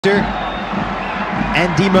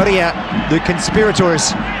And Di Maria, the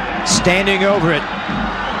conspirators, standing over it.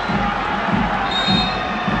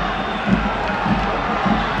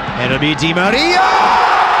 It'll be Di Maria!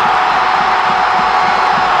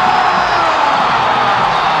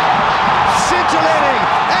 Scintillating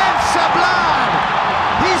and sublime!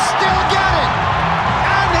 He's still got it!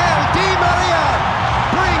 Angel Di Maria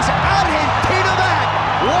brings Argentina back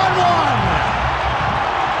 1-1.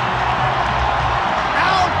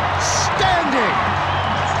 Outstanding!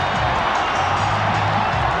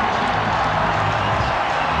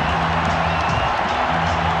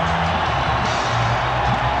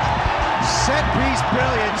 Set-piece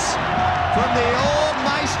brilliance from the old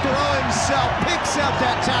maestro himself. Picks out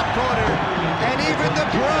that top corner, and even the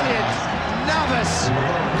brilliant Navas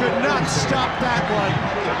could not stop that one.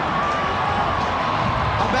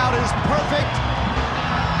 About as perfect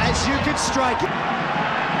as you could strike it.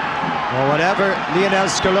 Well, whatever Lionel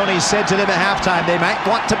Scaloni said to them at halftime, they might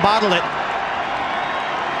want to bottle it.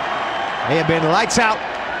 They have been lights out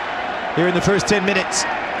here in the first 10 minutes.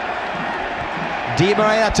 Di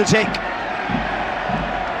Maria to take.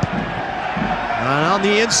 And on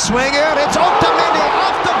the in-swinger, it's Otamendi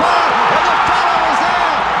off the bar, and the follow is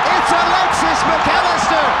there. It's Alexis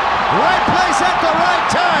McAllister. Right place at the right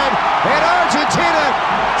time. And Argentina,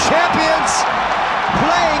 champions,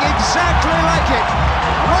 playing exactly like it.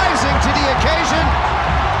 Rising to the occasion,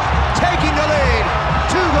 taking the lead,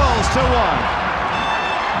 2-1.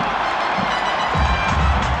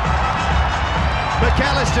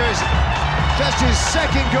 McAllister's just his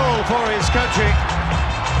second goal for his country.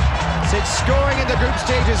 Since scoring in the group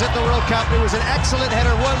stages at the World Cup, it was an excellent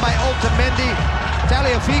header won by Otamendi.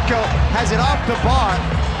 Tagliafico has it off the bar.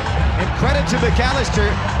 And credit to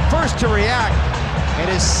McAllister, first to react. And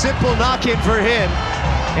his simple knock-in for him.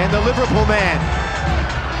 And the Liverpool man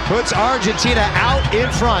puts Argentina out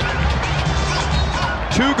in front.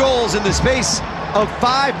 2 goals in the space of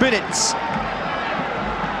 5 minutes.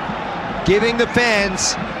 Giving the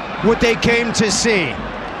fans what they came to see.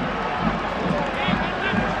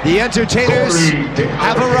 The entertainers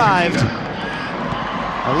have arrived.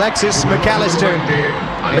 Alexis McAllister